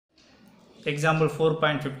Example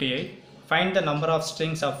 4.58. Find the number of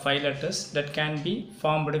strings of 5 letters that can be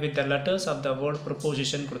formed with the letters of the word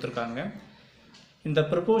preposition கொடுத்திருக்காங்க. இந்த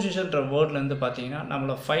prepositionன்ற wordல இருந்து பாத்தீங்கன்னா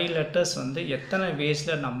நம்மள 5 letters வந்து எத்தனை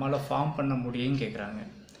waysல நம்மால ஃபார்ம் பண்ண முடியும்னு கேக்குறாங்க.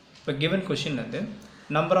 இப்போ given question வந்து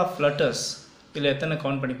number of letters இதுல எத்தனை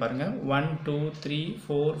கவுண்ட் பண்ணி பாருங்க 1 2 3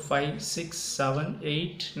 4 5 6 7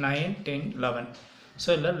 8 9 10 11. சோ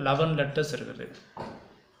இதுல 11 letters இருக்குது.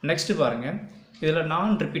 நெக்ஸ்ட் பாருங்க இதுல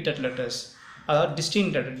நான் ரிப்பீட்டட் letters அதாவது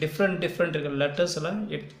distinct letter different இருக்கிற letters எல்லாம்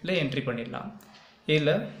இதுல என்ட்ரி பண்ணிடலாம்.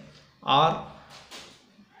 இதுல R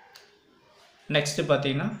நெக்ஸ்ட்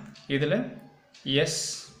பாத்தீங்கன்னா இதுல S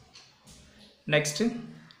next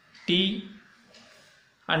T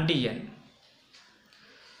and N.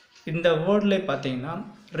 இந்த வேர்ட்ல பாத்தீங்கன்னா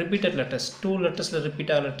ரிப்பீட்டட் letters 2 lettersல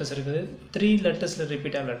ரிப்பீட் ஆன letters இருக்குது 3 lettersல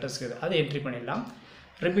ரிப்பீட் ஆன letters இருக்குது. அதை என்ட்ரி பண்ணிடலாம்.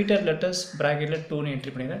 repeated letters bracketல 2 னு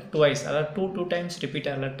என்ட்ரி பண்ணிடுறேன் twice அதாவது 2 times repeat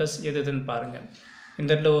ஆன letters எதுன்னு பாருங்க. இந்த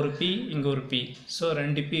இடத்துல ஒரு p இங்க ஒரு p சோ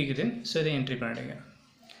ரெண்டு p இருக்குது சோ இதை என்ட்ரி பண்ணிடுங்க.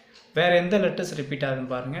 வேற எந்த letters ரிப்பீட்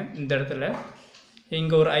ஆகுதுன்னு பாருங்க. இந்த இடத்துல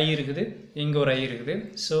இங்க ஒரு i இருக்குது இங்க ஒரு i இருக்குது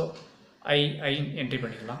சோ i என்ட்ரி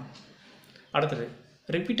பண்ணிடலாம். அடுத்து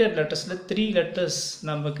repeated lettersல 3 letters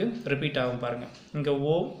நமக்கு ரிப்பீட் ஆகும் பாருங்க. இங்க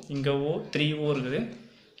o இங்க o 3 o இருக்குது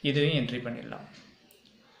இதையும் என்ட்ரி பண்ணிடலாம்.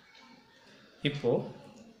 இப்போ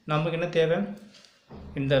நமக்கு என்ன தேவை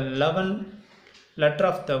இந்த 11 letter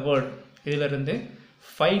of the word இதில இருந்து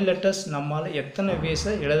 5 letters நம்மால எத்தனை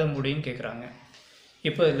வேஸ்ல எழுத முடியும்னு கேக்குறாங்க.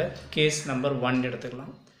 இப்போ இதுல கேஸ் நம்பர் 1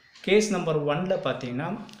 எடுத்துக்கலாம். கேஸ் நம்பர் 1ல பாத்தீங்கன்னா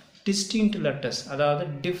distinct letters அதாவது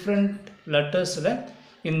different lettersல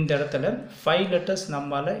இந்த இடத்துல 5 letters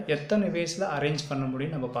நம்மால எத்தனை வேஸ்ல அரேஞ்ச் பண்ண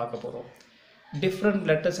முடியும் நம்ம பார்க்க போறோம். different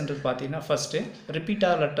letters என்று பாத்தீங்கன்னா ஃபர்ஸ்ட் ரிப்பீட்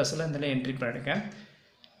ஆன lettersல இதல என்ட்ரி பண்ணிடுங்க.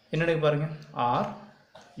 என்னன்னு பாருங்க R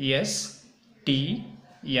S T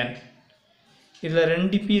N இதுல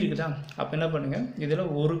 2 p இருக்குதா அப்ப என்ன பண்ணுங்க இதுல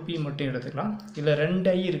ஒரு p மட்டும் எடுத்துக்கலாம். இதுல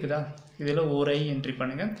 2 i இருக்குதா இதுல ஒரு i என்ட்ரி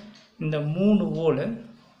பண்ணுங்க. இந்த 3 o ல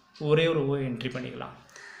ஒரே ஒரு o என்ட்ரி பண்ணிக்கலாம்.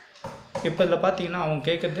 இப்போ இதல பாத்தீங்கன்னா அவங்க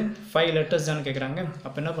கேக்குறது 5 letters தான் கேக்குறாங்க.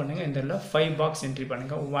 அப்ப என்ன பண்ணுங்க இதல 5 பாக்ஸ் என்ட்ரி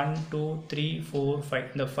பண்ணுங்க 1 2 3 4 5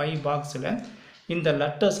 இந்த 5 பாக்ஸ்ல இந்த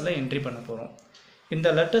லெட்டர்ஸ்ல என்ட்ரி பண்ண போறோம். இந்த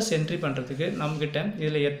letters என்ட்ரி பண்றதுக்கு நம்மகிட்ட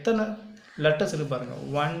இதுல எத்தனை letters இருக்கு பாருங்க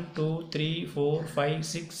 1 2 3 4 5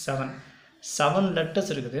 6 7 7 letters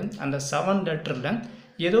இருக்குது. அந்த 7 letterல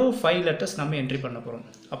ஏதோ 5 letters நம்ம என்ட்ரி பண்ண போறோம்.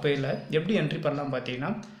 அப்ப இதுல எப்படி என்ட்ரி பண்ணலாம்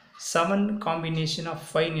பாத்தீங்கன்னா 7 combination of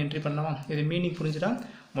 5 என்ட்ரி பண்ணலாமா? இது மீனிங் புரிஞ்சுதா?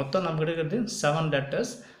 மொத்தம் நமக்கு இருக்குது 7 letters.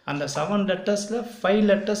 அந்த 7 lettersல 5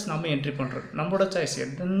 letters நம்ம என்ட்ரி பண்றோம். நம்மளோட சாய்ஸ்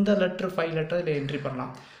எந்த லெட்டர் 5 லெட்டர் இத என்ட்ரி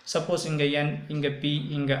பண்ணலாம். சப்போஸ் இங்க n இங்க p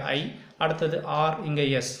இங்க i அடுத்து r இங்க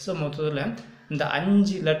s சோ மொத்தத்துல இந்த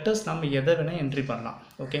 5 letters நம்ம எதை வேணா என்ட்ரி பண்ணலாம்.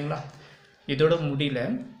 ஓகேங்களா? இதோட முடியல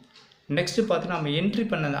நெக்ஸ்ட் பாத்தீங்கன்னா நம்ம என்ட்ரி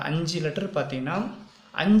பண்ண அந்த 5 லெட்டர் பாத்தீங்கன்னா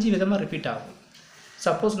 5 விதமா ரிப்பீட் ஆகும்.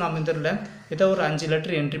 சப்போஸ் நாம இதல ஏதோ ஒரு 5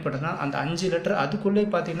 லெட்டர் என்ட்ரி பண்ணா அந்த 5 லெட்டர் அதுக்குள்ளே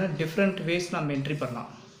பாத்தீங்கன்னா டிஃபரண்ட் வேஸ் நம்ம என்ட்ரி பண்ணலாம்.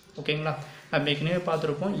 ஓகேங்களா? நம்ம ஏற்கனவே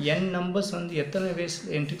பார்த்திருப்போம் n நம்பர்ஸ் வந்து எத்தனை வேஸ்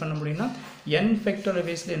என்ட்ரி பண்ண முடியும்னா n ஃபேக்டோரியல்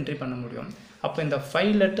வேஸ்ல என்ட்ரி பண்ண முடியும். அப்ப இந்த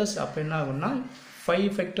 5 letters அப்ப என்ன ஆகும்னா 5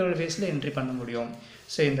 ஃபேக்டோரியல் வேஸ்ல என்ட்ரி பண்ண முடியும்.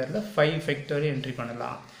 சோ இந்த இடத்துல 5 ஃபேக்டோரியல் என்ட்ரி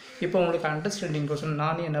பண்ணலாம். இப்போ உங்களுக்கு அண்டர்ஸ்டாண்டிங் கோசம்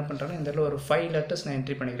நானே என்ன பண்றேன்னா இந்த இடத்துல ஒரு 5 letters நான்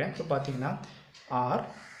என்ட்ரி பண்ணிக்கிறேன். இப்போ பாத்தீங்கன்னா R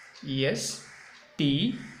S T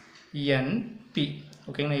N P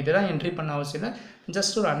ஓகேங்களா? இதெல்லாம் என்ட்ரி பண்ண அவசியம் இல்ல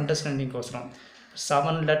ஜஸ்ட் ஒரு அண்டர்ஸ்டாண்டிங் கோசம்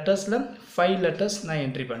 7 lettersல 5 letters நான்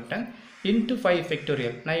என்ட்ரி பண்ணிட்டேன் into 5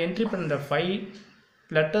 ஃபேக்டோரியல். நான் என்ட்ரி பண்ண இந்த 5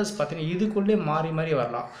 letters பாத்தீங்கன்னா இதுக்குள்ளே மாறி மாறி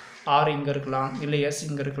வரலாம். R இங்க இருக்கலாம் இல்ல S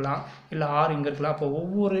இங்க இருக்கலாம் இல்ல R இங்க இருக்கலாம். அப்ப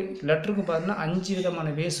ஒவ்வொரு லெட்டருக்கு பாத்தீங்கன்னா 5 விதமான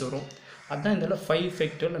வேஸ் வரும். அதான் இதல 5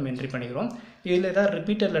 ஃபேக்டோரியல் நம்ம என்ட்ரி பண்ணிக்கிறோம். இதுல ஏதாவது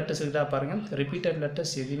ரிப்பீட்டட் லெட்டர்ஸ் இருக்கா பாருங்க. ரிப்பீட்டட்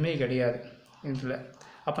லெட்டர்ஸ் எதுமே கிடையாது இதுல.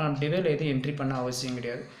 அப்ப நம்ம டிவைல எது என்ட்ரி பண்ண அவசியம்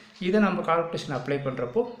கிடையாது. இத நம்ம கால்குலேஷன் அப்ளை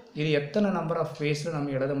பண்றப்போ இது எத்தனை நம்பர் ஆஃப் வேஸ்ல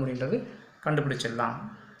நம்ம எழுத முடியும்ன்றது கண்டுபிடிச்சிடலாம்.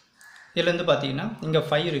 இதுல இருந்து பாத்தீங்கன்னா இங்க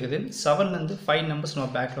 5 இருக்குது. 7ல இருந்து 5 நம்பர்ஸ்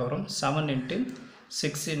நம்ம பேக்ல வரும். 7 into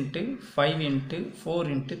 6 into 5 into 4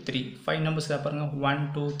 into 3 5 numbers பாருங்க 1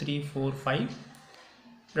 2 3 4 5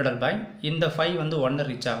 divided by இந்த 5 வந்து 1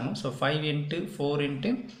 ரீச் ஆகணும். So 5 into 4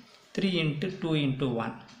 into 3 into 2 into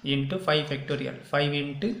 1 into 5 factorial 5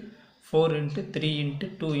 into 4 into 3 into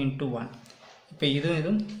 2 into 1 இப்போ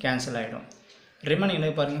இதுவும் கேன்சல் ஆயிடும். ரிமைனிங் என்ன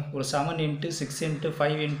பாருங்க ஒரு 7 into 6 into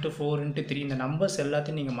 5 into 4 into 3 இந்த நம்பர்ஸ்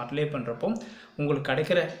எல்லாத்தையும் நீங்க மல்டிப்ளை பண்றப்போ உங்களுக்கு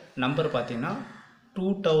கிடைக்கிற நம்பர் பாத்தீங்கன்னா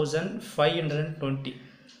 2520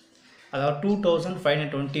 அதாவது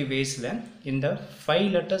 2520 வேஸ்ல இந்த 5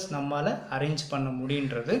 letters நம்மால அரேஞ்ச் பண்ண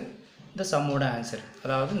முடியும்ன்றது இந்த சம்மோட ஆன்சர்.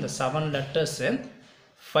 அதாவது இந்த 7 letters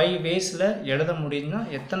 5 வேஸ்ல எழுத முடியும்னா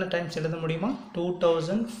எத்தனை டைம்ஸ் எழுத முடியுமா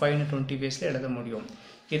 2520 வேஸ்ல எழுத முடியும்.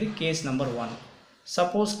 இது case number 1.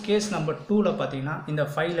 Suppose case number 2ல பார்த்தீங்கன்னா இந்த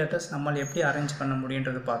 5 லெட்டர்ஸ் நம்மளால் எப்படி அரேஞ்ச் பண்ண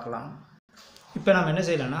முடியுன்றது பார்க்கலாம். இப்போ நம்ம என்ன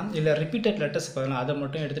செய்யலாம்னா இதில் ரிப்பீட்டட் லெட்டர்ஸ் பார்க்கலாம், அதை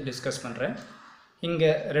மட்டும் எடுத்து டிஸ்கஸ் பண்ணுறேன்.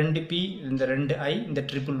 இங்கே 2P, இந்த 2I, இந்த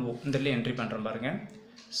OOO இதில் என்ட்ரி பண்ணுறேன் பாருங்கள்.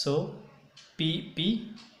 So PP,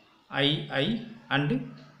 II and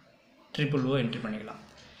OOO entry பண்ணிக்கலாம்.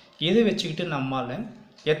 இதை வச்சுக்கிட்டு நம்மளால்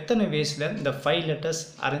எத்தனை வேஸில் இந்த 5 லெட்டர்ஸ்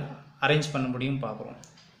அரேஞ்ச் பண்ண முடியும் பார்க்குறோம்.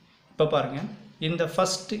 இப்போ பாருங்கள், இந்த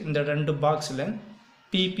ஃபஸ்ட்டு இந்த 2 பாக்ஸில்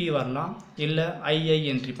PP வரலாம், இல்லை II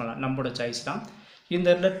என்ட்ரி பண்ணலாம், நம்மளோட சாய்ஸ் தான். இந்த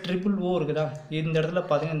இடத்துல OOO இருக்குதா, இந்த இடத்துல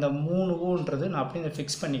பார்த்தீங்கன்னா இந்த 3 ஓன்றது நான் அப்படியே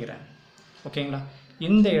ஃபிக்ஸ் பண்ணிக்கிறேன். ஓகேங்களா?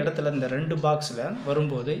 இந்த இடத்துல இந்த 2 பாக்ஸில்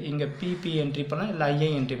வரும்போது இங்கே PP என்ட்ரி பண்ணலாம், இல்லை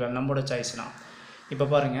II என்ட்ரி பண்ணலாம், நம்மளோட சாய்ஸ் தான். இப்போ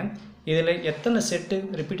பாருங்கள், இதில் எத்தனை செட்டு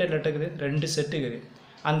ரிப்பீட்டட் லெட்டர் இருக்குது? 2 செட்டு இருக்குது.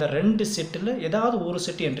 அந்த 2 செட்டில் ஏதாவது ஒரு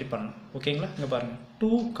செட்டு என்ட்ரி பண்ணணும். ஓகேங்களா? இங்கே பாருங்கள்,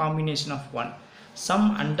 2 காம்பினேஷன் ஆஃப் 1 சம்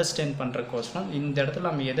அண்டர்ஸ்டாண்ட் பண்ணுறக்கோசரம் இந்த இடத்துல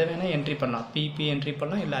நம்ம எதை வேணால் என்ட்ரி பண்ணலாம். PP என்ட்ரி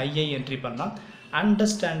பண்ணலாம், இல்லை II என்ட்ரி பண்ணலாம்.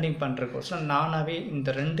 அண்டர்ஸ்டாண்டிங் பண்ணுறக்கோசரம் நானாகவே இந்த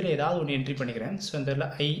 2ல் ஏதாவது ஒன்று என்ட்ரி பண்ணிக்கிறேன். ஸோ இந்த இதில்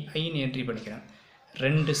ஐன்னு என்ட்ரி பண்ணிக்கிறேன்.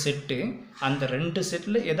 2 செட்டு, அந்த 2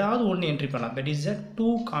 செட்டில் ஏதாவது ஒன்று என்ட்ரி பண்ணலாம். That is a 2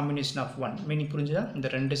 combination of 1. Meaning புரிஞ்சுதா? இந்த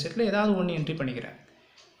 2 செட்டில் ஏதாவது ஒன்று என்ட்ரி பண்ணிக்கிறேன்.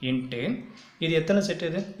 இன்ட்டு இது எத்தனை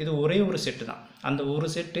செட்டு? இது ஒரே ஒரு செட்டு தான். அந்த ஒரு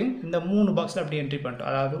செட்டு இந்த 3 பாக்ஸில் அப்படி என்ட்ரி பண்ணிட்டோம்.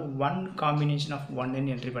 அதாவது 1 காம்பினேஷன் ஆஃப்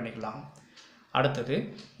 1ன்னு என்ட்ரி பண்ணிக்கலாம். அடுத்தது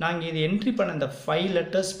நாங்கள் இது என்ட்ரி பண்ண இந்த 5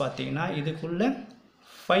 லெட்டர்ஸ் பார்த்தீங்கன்னா இதுக்குள்ளே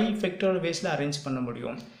 5 ஃபேக்டோரியல் வேஸில் அரேஞ்ச் பண்ண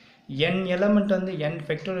முடியும். n எலமெண்ட் வந்து n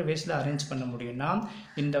ஃபேக்டோரியல் வேஸில் அரேஞ்ச் பண்ண முடியும்னா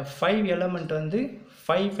இந்த 5 எலமெண்ட் வந்து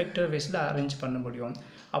 5 ஃபேக்டோரியல் வேஸில் அரேஞ்ச் பண்ண முடியும்.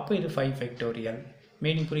 அப்போ இது 5 ஃபேக்டோரியல்.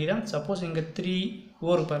 மீனிங் புரியுதா? சப்போஸ் இங்கே 3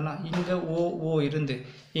 ஓ இருப்பாருனா இங்கே ஓ இருந்து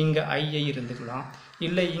இங்கே II இருந்துக்கலாம்,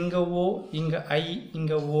 இல்லை இங்கே ஓ இங்கே I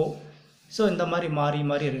இங்கே ஓ. ஸோ இந்த மாதிரி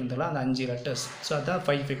மாறி இருந்தலாம் அந்த 5 லெட்டர்ஸ். ஸோ அதுதான்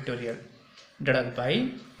 5 ஃபேக்டோரியல். டிவைட் பை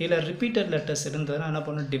இதில் ரிப்பீட்டட் லெட்டர்ஸ் இருந்ததுன்னா என்ன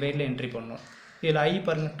பண்ணணும்? டிவைடில் என்ட்ரி பண்ணணும். இதில் I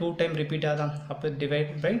பாருங்கள் 2 டைம் ரிப்பீட் ஆகுதான், அப்போ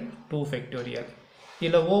டிவைட் பை 2 ஃபேக்டோரியல்.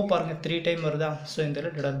 இதில் ஓ பாருங்கள் 3 டைம் வருதா, ஸோ இந்த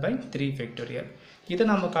டிவைட் பை 3 ஃபேக்டோரியல். இதை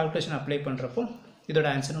நம்ம கால்குலேஷன் அப்ளை பண்ணுறப்போ இதோட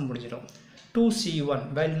ஆன்சரும் முடிஞ்சிடும். 2C1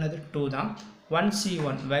 வேல்யூ என்னது? 2 தான்.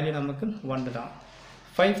 1C1 வேல்யூ நமக்கு 1 தான்.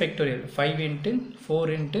 5 factorial 5 into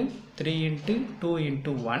 4 into 3 into 2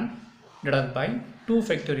 into 1 divided by 2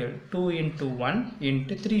 factorial 2 into 1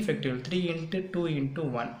 into 3 factorial 3 into 2 into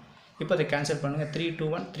 1. இப்போ அதை கேன்சல் பண்ணுங்கள். 3 to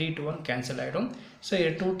 1 3 to 1 கேன்சல் ஆகிடும். ஸோ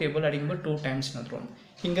இது 2 டேபிள் அடிக்கும்போது 2 டைம்ஸ் வந்துடும்.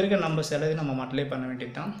 இங்கே இருக்க நம்பர்ஸ் எல்லாத்தையும் நம்ம மல்டிப்ளை பண்ண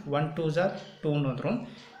வேண்டியது தான். 1 2s are 2ன்னு வந்துடும்.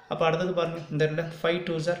 அப்போ அடுத்தது பாருங்கள், இந்த இடத்துல 5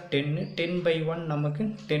 2s are 10, 10 by 1 நமக்கு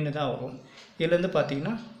 10 தான் வரும். இதுலேருந்து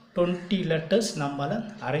பார்த்தீங்கன்னா 20 லெட்டர்ஸ் நம்மளால்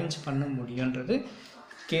அரேஞ்ச் பண்ண முடியுன்றது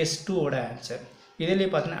கேஸ் 2ஓட ஆன்சர். இதிலே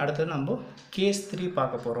பார்த்தீங்கன்னா அடுத்தது நம்ம கேஸ் 3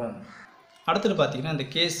 பார்க்க போகிறோம். அடுத்தது பார்த்தீங்கன்னா இந்த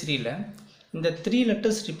கேஸ் 3ல் இந்த 3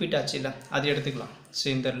 லெட்டர்ஸ் ரிப்பீட் ஆச்சு இல்லை, அது எடுத்துக்கலாம். ஸோ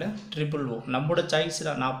இந்த OOO நம்மளோட சாய்ஸில்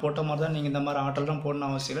நான் போட்ட மாதிரி தான் நீங்கள் இந்த மாதிரி ஆர்டர்லாம் போடணும்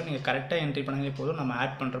அவசியம் இல்லை. நீங்கள் கரெக்டாக என்ட்ரி பண்ணாலே போதும். நம்ம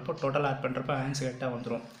ஆட் பண்ணுறப்போ டோட்டல் ஆட் பண்ணுறப்போ ஆன்சர் கரெக்டாக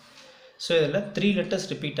வந்துடும். ஸோ இதில் 3 லெட்டர்ஸ்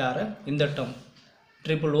ரிப்பீட் ஆகிற இந்த டேர்ம்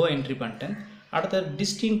OOO என்ட்ரி பண்ணிட்டேன். அடுத்தது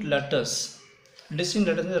டிஸ்டிங்க்ட் லெட்டர்ஸ்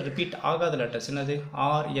ரிப்பீட் ஆகாத லெட்டர்ஸ் என்னது?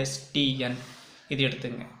 RSTN இது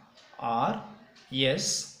எடுத்துங்க.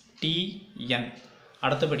 RSTN.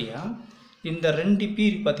 அடுத்தபடியாக இந்த 2P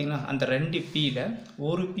பார்த்தீங்கன்னா அந்த 2Pயில்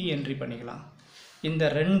ஒரு P என்ட்ரி பண்ணிக்கலாம். இந்த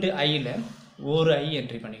 2Iயில் ஒரு I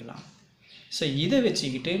என்ட்ரி பண்ணிக்கலாம். ஸோ இதை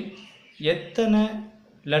வச்சுக்கிட்டு எத்தனை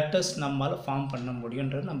லெட்டர்ஸ் நம்மளால் ஃபார்ம் பண்ண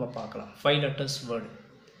முடியுன்றது நம்ம பார்க்கலாம். 5 லெட்டர்ஸ் வேர்டு.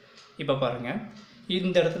 இப்போ பாருங்கள்,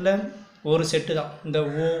 இந்த இடத்துல ஒரு செட்டு தான், இந்த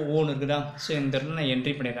ஓன்னு இருக்குதா. ஸோ இந்த இடத்துல நான்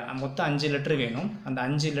என்ட்ரி பண்ணிடுறேன். மொத்தம் 5 லெட்டர் வேணும். அந்த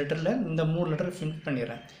 5 லெட்டரில் இந்த 3 லெட்டர் ஃபில்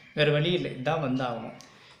பண்ணிடுறேன். வேறு வழி இல்லை, இதான் வந்து ஆகணும்.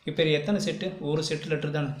 இப்போ எத்தனை செட்டு? ஒரு செட்டு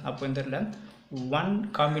லெட்டர் தானே. அப்போ இந்த இடத்துல 1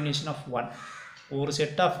 காம்பினேஷன் ஆஃப் 1 ஒரு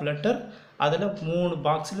செட் ஆஃப் லெட்டர், அதில் 3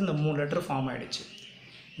 பாக்ஸில் இந்த 3 லெட்டர் ஃபார்ம் ஆகிடுச்சு.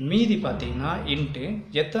 மீதி பார்த்தீங்கன்னா இன்ட்டு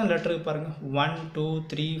எத்தனை லெட்டருக்கு பாருங்கள், 1 2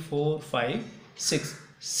 3 4 5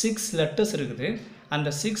 6 லெட்டர்ஸ் இருக்குது.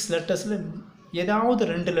 அந்த 6 லெட்டர்ஸில் ஏதாவது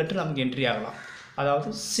 2 லெட்டர் நமக்கு என்ட்ரி ஆகலாம். அதாவது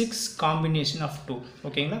 6 காம்பினேஷன் ஆஃப் 2.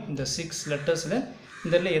 ஓகேங்களா? இந்த 6 லெட்டர்ஸில்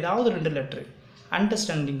இந்த இடத்துல ஏதாவது 2 லெட்ரு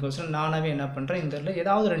அண்டர்ஸ்டாண்டிங் கோசம் நானாகவே என்ன பண்ணுறேன், இந்த இடத்துல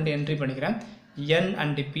ஏதாவது 2 என்ட்ரி பண்ணிக்கிறேன். N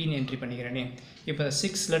and Pன்னு entry பண்ணிக்கிறேனே. இப்போ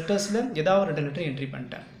 6 லெட்டர்ஸில் ஏதாவது 2 லெட்டர் என்ட்ரி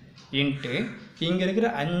பண்ணிட்டேன். இன்ட்டு இங்கே இருக்கிற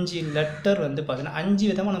 5 லெட்டர் வந்து பார்த்தீங்கன்னா 5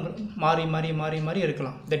 விதமாக நம்ம மாறி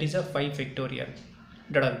எடுக்கலாம். That is a 5 factorial.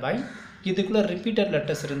 Divide by இதுக்குள்ளே ரிப்பீட்டட்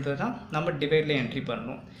லெட்டர்ஸ் இருந்தது தான் நம்ம டிவைடில் என்ட்ரி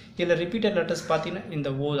பண்ணணும். இதில் ரிப்பீட்டட் லெட்டர்ஸ் பார்த்தீங்கன்னா இந்த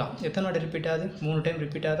ஓ தான். எத்தனை வாட்டி ரிப்பீட் ஆகுது? 3 டைம்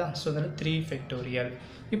ரிப்பீட் ஆகுதா. ஸோ அதில் 3 ஃபேக்டோரியல்.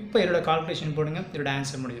 இப்போ இதோட கால்குலேஷன் போடுங்க, இதோட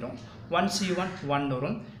ஆன்சர் முடிஞ்சிடும். 1C1 1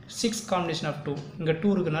 வரும். 6 காம்பினேஷன் ஆஃப் 2, இங்கே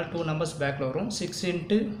 2 இருக்குனால 2 நம்பர்ஸ் பேக்கில் வரும். 6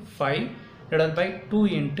 into 5 divided by 2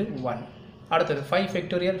 into 1. அடுத்தது 5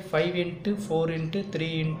 factorial 5 into 4 into 3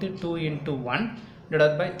 into 2 into 1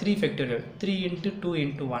 divided by 3 factorial 3 into 2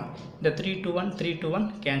 into 1 இந்த 3 to 1 3 to 1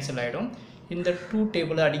 cancel ஆகிடும் இந்த 2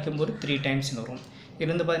 டேபிளை அடிக்கும்போது 3 times வரும்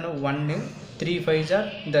இருந்து பார்த்தீங்கன்னா 1 3 5s are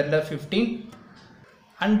இந்த 15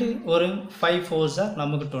 அண்டு ஒரு 5 4s are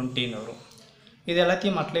நமக்கு 20 வரும் இது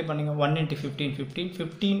எல்லாத்தையும் அப்ளை பண்ணுங்க 1 into 15 15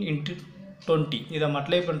 15 into 20 இதை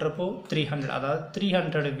அப்ளை பண்ணுறப்போ 300 அதாவது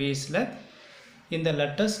 300 வேஸில் இந்த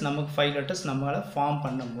லெட்டர்ஸ் நமக்கு 5 லெட்டர்ஸ் நம்மளால் ஃபார்ம்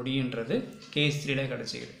பண்ண முடியுன்றது கேஸ் 3ல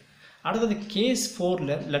கிடச்சிக்குது அடுத்தது கேஸ்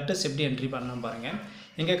 4ல் லெட்டர்ஸ் எப்படி என்ட்ரி பண்ணலாம் பாருங்கள்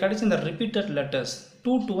இங்கே கிடச்சி இந்த ரிப்பீட்டட் லெட்டர்ஸ்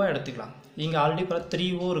 2 எடுத்துக்கலாம் இங்கே ஆல்ரெடி பார்த்து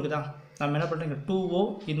 3O இருக்குதா நம்ம என்ன பண்ணுறோம் இங்கே 2O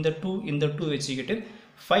இந்த 2 வச்சுக்கிட்டு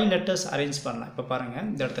 5 லெட்டர்ஸ் அரேஞ்ச் பண்ணலாம் இப்போ பாருங்கள்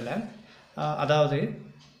இந்த இடத்துல அதாவது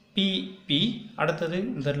PP அடுத்தது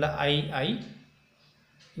இந்த இடத்துல II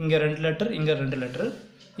இங்கே 2 லெட்டர் இங்கே 2 லெட்டர்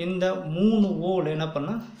இந்த 3 ஓவில் என்ன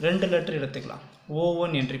பண்ணால் 2 லெட்டர் எடுத்துக்கலாம்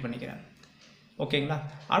O1 என்ட்ரி பண்ணிக்கிறேன் ஓகேங்களா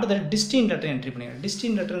அடுத்தது டிஸ்டிங் லெட்டர் என்ட்ரி பண்ணிக்கிறேன்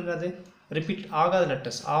டிஸ்டிங் லெட்டருங்கிறது ரிப்பீட் ஆகாத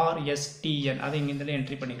லெட்டர்ஸ் RSTN அதை இங்கே இந்த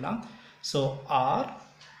என்ட்ரி பண்ணிக்கலாம் ஸோ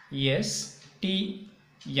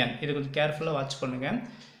RSTN இது கொஞ்சம் கேர்ஃபுல்லாக வாட்ச் பண்ணுங்கள்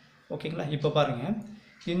ஓகேங்களா இப்போ பாருங்கள்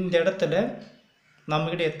இந்த இடத்துல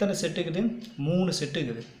நம்மக்கிட்ட எத்தனை செட்டு இருக்குது 3 செட்டு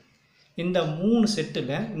இருக்குது இந்த 3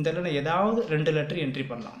 செட்டில் இந்த இடத்துல ஏதாவது 2 லெட்டர் என்ட்ரி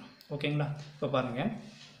பண்ணலாம் ஓகேங்களா இப்போ பாருங்கள்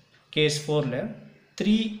கேஸ் 4ல்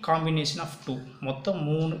 3 காம்பினேஷன் ஆஃப் 2 மொத்தம்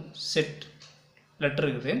 3 செட் லெட்டர்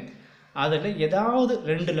இருக்குது அதில் ஏதாவது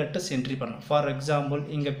 2 லெட்டர்ஸ் என்ட்ரி பண்ணலாம் ஃபார் எக்ஸாம்பிள்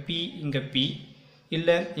இங்கே P இங்கே P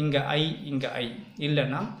இல்லை இங்கே I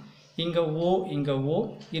இல்லைன்னா இங்கே O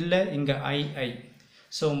இல்லை இங்கே II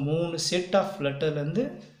so 3 set of லெட்டர்லேருந்து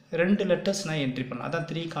 2 letters நான் என்ட்ரி பண்ணலாம் அதான்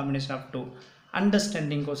 3 காம்பினேஷன் ஆஃப் 2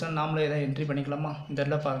 அண்டர்ஸ்டாண்டிங் கோசம் நாமளே எதாவது என்ட்ரி பண்ணிக்கலாமா இந்த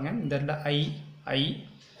இடத்துல பாருங்கள் இந்த இடத்துல I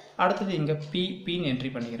அடுத்தது இங்கே Pன்னு என்ட்ரி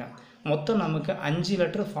பண்ணிக்கிறேன் மொத்தம் நமக்கு 5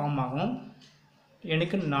 லெட்டர் ஃபார்ம் ஆகும்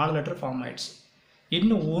எனக்கு 4 லெட்டர் ஃபார்ம் ஆகிடுச்சு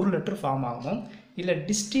இன்னும் 1 லெட்டர் ஃபார்ம் ஆகும் இல்லை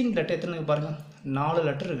டிஸ்டிங் லெட்டர் எத்தனை பாருங்கள் 4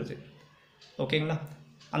 லெட்டர் இருக்குது ஓகேங்களா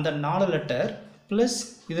அந்த 4 லெட்டர் ப்ளஸ்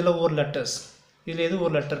இதில் ஒரு லெட்டர்ஸ் இதில் எது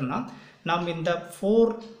ஒரு லெட்டர்னால் நம்ம இந்த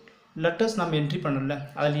 4 லெட்டர்ஸ் நம்ம என்ட்ரி பண்ணல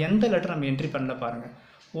அதில் எந்த லெட்டர் நம்ம என்ட்ரி பண்ணல பாருங்கள்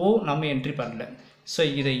O நம்ம என்ட்ரி பண்ணல ஸோ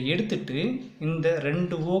இதை எடுத்துட்டு இந்த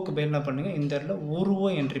 2 ஓக்கு பேர் என்ன பண்ணுங்கள் இந்த இடத்துல 1 O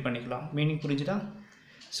என்ட்ரி பண்ணிக்கலாம் மீனிங் புரிஞ்சுதா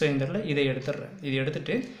ஸோ இந்த இடத்துல இதை எடுத்துடுறேன் இதை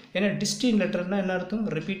எடுத்துகிட்டு ஏன்னா டிஸ்டிங் லெட்டர்னால் என்ன அர்த்தம்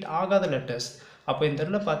ரிப்பீட் ஆகாத லெட்டர்ஸ் அப்போ இந்த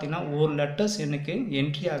இடத்துல பார்த்தீங்கன்னா ஒரு லெட்டர்ஸ் எனக்கு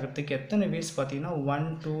என்ட்ரி ஆகிறதுக்கு எத்தனை வேஸ் பார்த்தீங்கன்னா 1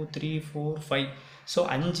 2 3 4 5 ஸோ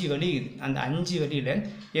 5 வழி இது அந்த 5 வழியில்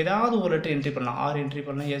ஏதாவது ஒரு லெட்டர் என்ட்ரி பண்ணலாம் R என்ட்ரி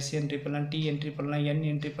பண்ணலாம் S என்ட்ரி பண்ணலாம் T என்ட்ரி பண்ணலாம் N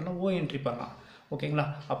என்ட்ரி பண்ணலாம் O என்ட்ரி பண்ணலாம் ஓகேங்களா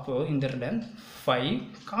அப்போது இந்த இடத்துல 5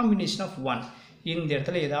 காம்பினேஷன் ஆஃப் 1 இந்த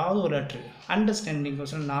இடத்துல ஏதாவது ஒரு லெட்ரு அண்டர்ஸ்டாண்டிங்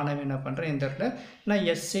கொஸ்டின் நானே என்ன பண்ணுறேன் இந்த இடத்துல நான்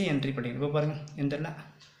SA என்ட்ரி பண்ணிக்கிறேன் இப்போ பாருங்கள் இந்த இடத்துல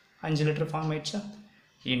 5 லெட்டர் ஃபார்ம் ஆகிடுச்சா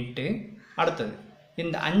இன்ட்டு அடுத்தது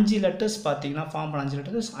இந்த 5 லெட்டர்ஸ் பார்த்தீங்கன்னா ஃபார்ம் பண்ண 5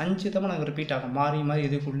 லெட்டர்ஸ் 5 தான் நாங்கள் ரிப்பீட் ஆகும் மாறி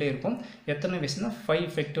இதுக்குள்ளே இருக்கும் எத்தனை வேஸ்னால்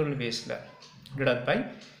 5 ஃபேக்டோரியல் வேஸில் டிவைட் பை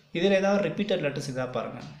இதில் ஏதாவது ரிப்பீட்டட் லெட்டர்ஸ் இதாக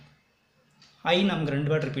பாருங்கள் I நமக்கு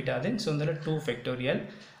 2 வாட்டி ரிப்பீட் ஆகுது ஸோ இந்த 2 ஃபேக்டோரியல்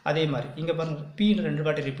அதே மாதிரி இங்கே பாருங்கள் P 2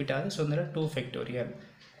 வாட்டி ரிப்பீட் ஆகுது ஸோ இந்த 2 ஃபேக்டோரியல்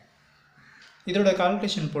இதோட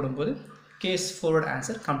கால்குலேஷன் போடும்போது கேஸ் 4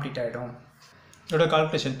 ஆன்சர் கம்ப்ளீட் ஆகிடும் இதோட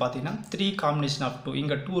கால்குலேஷன் பார்த்தீங்கன்னா 3 காம்பினேஷன் ஆஃப் 2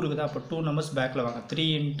 இங்கே 2 இருக்குது அப்போ 2 நம்பர்ஸ் பேக்கில் வாங்க 3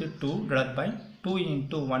 into 2 divided by 2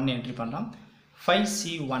 into 1 entry பண்ணலாம்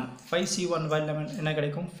 5C1 வேல்யூ என்ன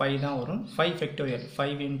கிடைக்கும் 5 தான் வரும் 5 factorial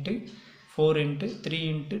 5 into 4 into 3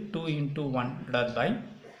 into 2 into 1 divided by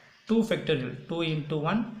 2 factorial 2 into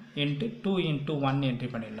 1 into 2 into 1 entry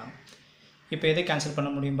பண்ணிடலாம் இப்போ எதை கேன்சல் பண்ண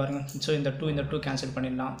முடியும் பாருங்கள் ஸோ இந்த 2 கேன்சல்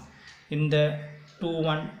பண்ணிடலாம் இந்த 2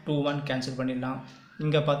 1 கேன்சல் பண்ணிடலாம்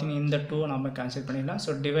இங்கே பார்த்தீங்கன்னா இந்த 2 நம்ம கேன்சல் பண்ணிடலாம்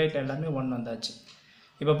ஸோ டிவைட் எல்லாமே 1 வந்தாச்சு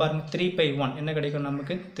இப்போ பாருங்கள் 3/1 என்ன கிடைக்கும்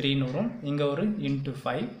நமக்கு 3ன்னு வரும் இங்கே ஒரு into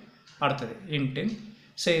 5 அடுத்தது into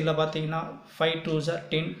ஸோ இதில் பார்த்தீங்கன்னா 5 2s are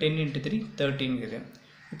 10 10 into 3 13 இருக்குது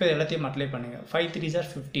இப்போ இது எல்லாத்தையும் மல்டிப்ளை பண்ணுங்கள் 5 3s are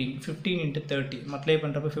 15 into 30 மல்டிப்ளை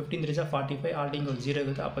பண்ணுறப்போ 15 3s are 45 ஆல்ரெடி இங்கே ஒரு 0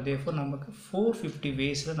 இருக்குது அப்போ தேர்ஃபோர் நமக்கு 450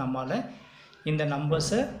 வேஸில் நம்மளால் இந்த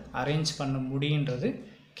நம்பர்ஸை அரேஞ்ச் பண்ண முடியுன்றது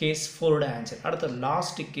கேஸ் 4 ஆன்சர் அடுத்த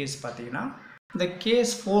லாஸ்ட் கேஸ் பார்த்தீங்கன்னா இந்த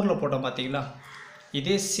கேஸ் 4ல் போட்டோம் பார்த்தீங்களா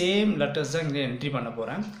இதே சேம் லெட்டர்ஸ் தான் இங்கே என்ட்ரி பண்ண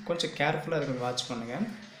போகிறேன் கொஞ்சம் கேர்ஃபுல்லாக இருக்கிறது வாட்ச் பண்ணுங்கள்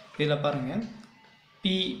இதில் பாருங்கள்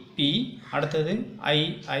PP அடுத்தது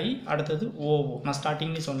II அடுத்தது OO நான்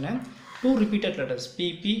ஸ்டார்டிங்லேயே சொன்னேன் 2 ரிப்பீட்டட் லெட்டர்ஸ்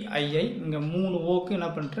PP II இங்கே 3 ஓக்கு என்ன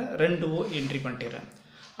பண்ணுறேன் 2 O என்ட்ரி பண்ணிட்டுறேன்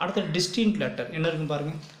அடுத்தது டிஸ்டிங்க் லெட்டர் என்ன இருக்குன்னு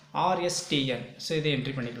பாருங்கள் RSTN ஸோ இதை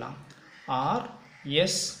என்ட்ரி பண்ணிக்கலாம்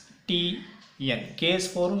RSTN கேஸ்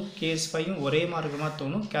 4ம் கேஸ் 5ம் ஒரே மாதிரி இருக்குமா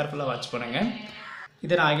தோணும் கேர்ஃபுல்லாக வாட்ச் பண்ணுங்கள்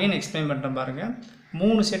இதை நான் அகைன் எக்ஸ்பிளைன் பண்ணுறேன் பாருங்கள்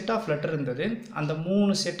 3 செட் ஆஃப் லெட்டர் இருந்தது அந்த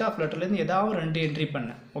 3 செட் ஆஃப் லெட்டர்லேருந்து ஏதாவது 2 என்ட்ரி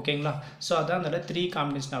பண்ணேன் ஓகேங்களா ஸோ அதான் அதில் 3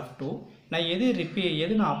 காம்பினேஷன் ஆஃப் 2 நான் எது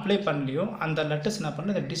நான் அப்ளை பண்ணலையோ அந்த லெட்டர்ஸ் என்ன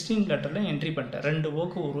பண்ணேன், இந்த டிஸ்டிங்க் லெட்டரில் என்ட்ரி பண்ணிட்டேன். 2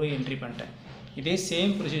 ஓக்கு 1 ஓ என்ட்ரி பண்ணிட்டேன். இதே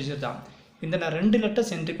சேம் ப்ரொசீஜர் தான். இந்த நான் 2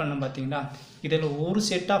 லெட்டர்ஸ் என்ட்ரி பண்ண பார்த்தீங்களா, இதில் ஒரு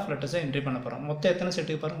செட் ஆஃப் லெட்டர்ஸை என்ட்ரி பண்ண போகிறோம். மொத்தம் எத்தனை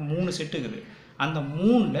செட்டுக்கு பாருங்கள், 3 செட்டு இருக்குது. அந்த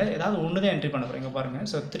 3ல் ஏதாவது ஒன்று தான் என்ட்ரி பண்ண போகிறேன். இங்கே பாருங்கள்.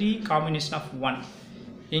 So 3 combination of 1.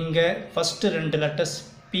 இங்கே ஃபஸ்ட்டு 2 லெட்டர்ஸ்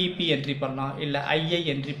பிபி என்ட்ரி பண்ணலாம், இல்லை ஐஐ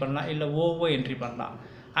என்ட்ரி பண்ணலாம், இல்லை ஓஓ என்ட்ரி பண்ணலாம்.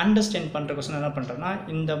 அண்டர்ஸ்டாண்ட் பண்ணுற கொஸ்டின் என்ன பண்ணுறேன்னா,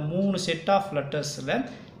 இந்த 3 செட் ஆஃப் லெட்டர்ஸில்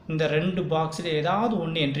இந்த 2 பாக்ஸில் ஏதாவது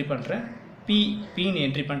ஒன்று என்ட்ரி பண்ணுறேன். பின்னு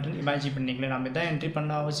என்ட்ரி பண்ணுறேன்னு இமேஜின் பண்ணிங்களேன். நம்ம இதான் என்ட்ரி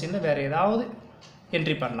பண்ண அவசியம் இல்லை, வேறு ஏதாவது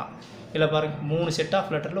என்ட்ரி பண்ணலாம். இல்லை பாருங்கள், 3 செட்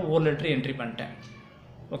ஆஃப் லெட்டரில் ஒரு லெட்ரு என்ட்ரி பண்ணிட்டேன்.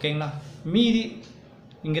 ஓகேங்களா? மீதி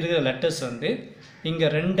இங்கே இருக்கிற லெட்டர்ஸ் வந்து இங்கே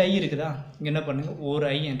 2 ஐ இருக்குதா, இங்கே என்ன பண்ணுங்கள், ஒரு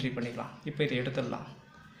ஐ என்ட்ரி பண்ணிக்கலாம். இப்போ இதை எடுத்துடலாம்.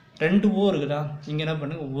 2 ஓ இருக்குதா, இங்கே என்ன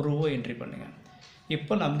பண்ணுங்கள், ஒரு ஓ என்ட்ரி பண்ணுங்கள்.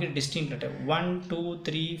 இப்போ நமக்கு டிஸ்டிங்க் லெட்டர் 1 2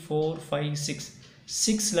 3 4 5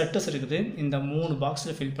 6 லெட்டர்ஸ் இருக்குது இந்த 3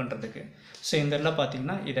 பாக்ஸில் ஃபில் பண்ணுறதுக்கு. ஸோ இந்த இடத்துல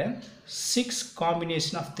பார்த்தீங்கன்னா இதை 6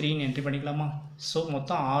 காம்பினேஷன் ஆஃப் 3ன்னு என்ட்ரி பண்ணிக்கலாமா? ஸோ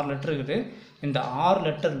மொத்தம் 6 லெட்டர் இருக்குது. இந்த 6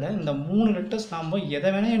 லெட்டரில் இந்த 3 லெட்டர்ஸ் நாம் எதை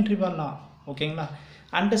வேணால் என்ட்ரி பண்ணலாம். ஓகேங்களா?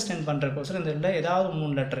 அண்டர்ஸ்டாண்ட் பண்ணுறக்கோசரம் இந்த இடத்துல ஏதாவது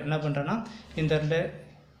 3 லெட்டர் என்ன பண்ணுறேன்னா, இந்த இடத்துல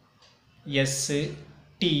எஸ்ஸு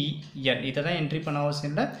டிஎன் இதை தான் என்ட்ரி பண்ண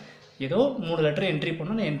அவசியம் இல்லை. ஏதோ 3 லெட்டர் என்ட்ரி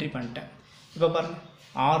பண்ணால் நான் என்ட்ரி பண்ணிட்டேன். இப்போ பாருங்கள்,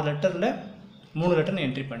 6 லெட்டரில் 3 லெட்டர் நான்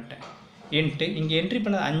என்ட்ரி பண்ணிட்டேன். இங்கே என்ட்ரி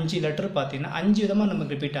பண்ண 5 லெட்டர் பார்த்தீங்கன்னா 5 விதமாக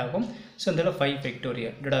நமக்கு ரிப்பீட் ஆகும். ஸோ இந்த 5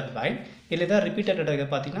 ஃபேக்டோரியல் டிவைட் பை இல்லை ஏதாவது ரிப்பீட்டட்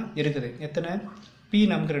லெட்டர் பார்த்தீங்கன்னா இருக்குது. எத்தனை பி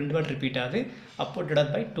நமக்கு 2 வாட் ரிப்பீட் ஆகுது. அப்போ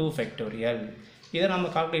டிவைட் பை 2 ஃபேக்டோரியல். இதை நம்ம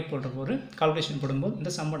கால்குலேட் பண்ணுறப்போ கால்குலேஷன் போடும்போது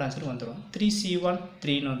இந்த சம்மோட ஆன்சர் வந்துடும். 3C1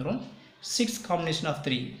 3ன்னு வந்துடும். 6 காம்பினேஷன் ஆஃப்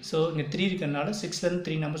 3. ஸோ இங்கே 3 இருக்கிறதுனால 6லேருந்து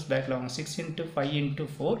 3 நம்பர்ஸ் பேக்கில் வாங்க. 6 × 5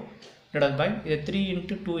 × 4 டிவைட் பை இது 3 ×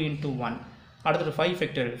 2 × 1. அடுத்தது 5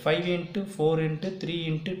 ஃபேக்டோரியல் 5 × 4 × 3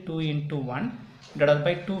 × 2 × 1 டிவைட்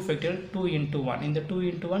பை 2 ஃபேக்டோரியல் 2 × 1. இந்த 2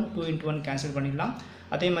 × 1 2 × 1 கேன்சல் பண்ணிடலாம்.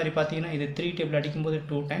 அதே மாதிரி பார்த்தீங்கன்னா இது 3 டேபிள் அடிக்கும்போது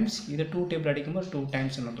 2 டைம்ஸ், இது 2 டேபிள் அடிக்கும்போது 2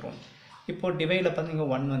 டைம்ஸ் வந்துடும். இப்போது டிவைடில் பார்த்தீங்கன்னா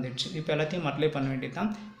 1 வந்துடுச்சு. இப்போ எல்லாத்தையும் அப்ளை பண்ண வேண்டியது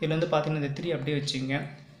தான். இதில் வந்து பார்த்தீங்கன்னா இந்த 3 அப்படியே வச்சுங்க.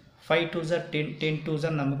 5 2s are 10, 10 2s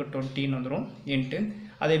are நமக்கு 20ன்னு வந்துடும் இன்ட்டு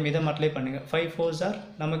அதே மீதம் அப்ளை பண்ணுங்கள். 5 4s are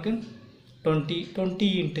நமக்கு 20,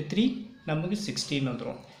 20 × 3 நமக்கு 16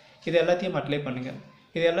 வந்துடும். இது எல்லாத்தையும் அப்ளை பண்ணுங்கள்.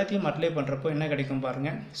 இது எல்லாத்தையும் அப்ளை பண்ணுறப்போ என்ன கிடைக்கும்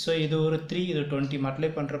பாருங்கள். ஸோ இது ஒரு 3 இது 20 அப்ளை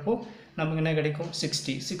பண்ணுறப்போ நமக்கு என்ன கிடைக்கும்,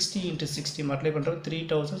 60 60 × 60 அப்ளை பண்ணுறப்போ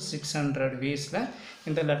 3600 வேஸில்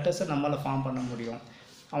இந்த லெட்டர்ஸை நம்மளால் ஃபார்ம் பண்ண முடியும்.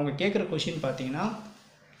 அவங்க கேட்குற கொஷின் பார்த்தீங்கன்னா,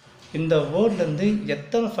 இந்த வேர்ட்லேருந்து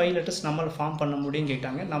எத்தனை 5 லெட்டர்ஸ் நம்மளால் ஃபார்ம் பண்ண முடியும்னு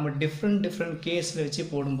கேட்டாங்க. நம்ம டிஃப்ரெண்ட் கேஸில் வச்சு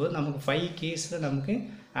போடும்போது நமக்கு 5 கேஸில் நமக்கு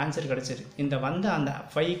ஆன்சர் கிடச்சிது. இந்த வந்த அந்த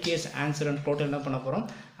 5 கேஸ் ஆன்சர் டோட்டல் என்ன பண்ண போகிறோம்,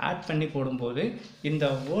 ஆட் பண்ணி போடும்போது இந்த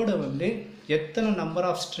வேர்டை வந்து எத்தனை நம்பர்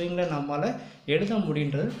ஆஃப் ஸ்ட்ரிங்கில் நம்மளால் எழுத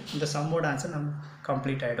முடியுன்றது இந்த சம்மோட ஆன்சர் நம்ம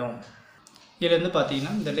கம்ப்ளீட் ஆகிடும். இதுலேருந்து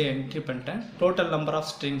பார்த்தீங்கன்னா இதில் என்ட்ரி பண்ணிட்டேன். Total number of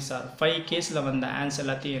strings R 5 கேஸில் வந்த ஆன்சர்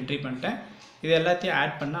எல்லாத்தையும் என்ட்ரி பண்ணிட்டேன். இது எல்லாத்தையும்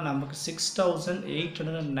ஆட் பண்ணால் நமக்கு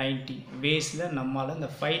 6890 வேஸில் நம்மளால் இந்த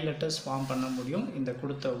 5 லெட்டர்ஸ் ஃபார்ம் பண்ண முடியும் இந்த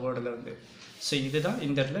கொடுத்த வேர்டிலேருந்து. ஸோ இதுதான்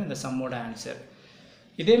இந்த இடத்துல இந்த சம்மோட ஆன்சர்.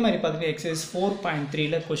 இதே மாதிரி பார்த்தீங்கன்னா எக்ஸசைஸ்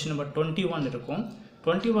 4.3ல் கொஷின் நம்பர் 21 இருக்கும்.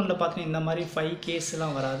 21ல் பார்த்தீங்கன்னா இந்த மாதிரி 5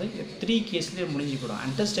 கேஸ்லாம் வராது, 3 கேஸ்லேயே முடிஞ்சுக்கிடும்.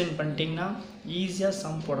 அண்டர்ஸ்டாண்ட் பண்ணிட்டீங்கன்னா ஈஸியாக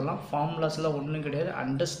சம் போடலாம். ஃபார்முலாஸ்லாம் ஒன்றும் கிடையாது,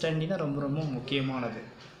 அண்டர்ஸ்டாண்டிங் தான் ரொம்ப ரொம்ப முக்கியமானது.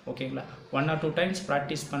 ஓகேங்களா? 1 or 2 டைம்ஸ்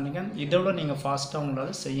ப்ராக்டிஸ் பண்ணுங்கள். இதோட நீங்கள் ஃபாஸ்ட்டாக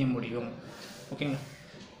உங்களால் செய்ய முடியும். ஓகேங்களா?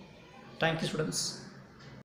 Thank you students.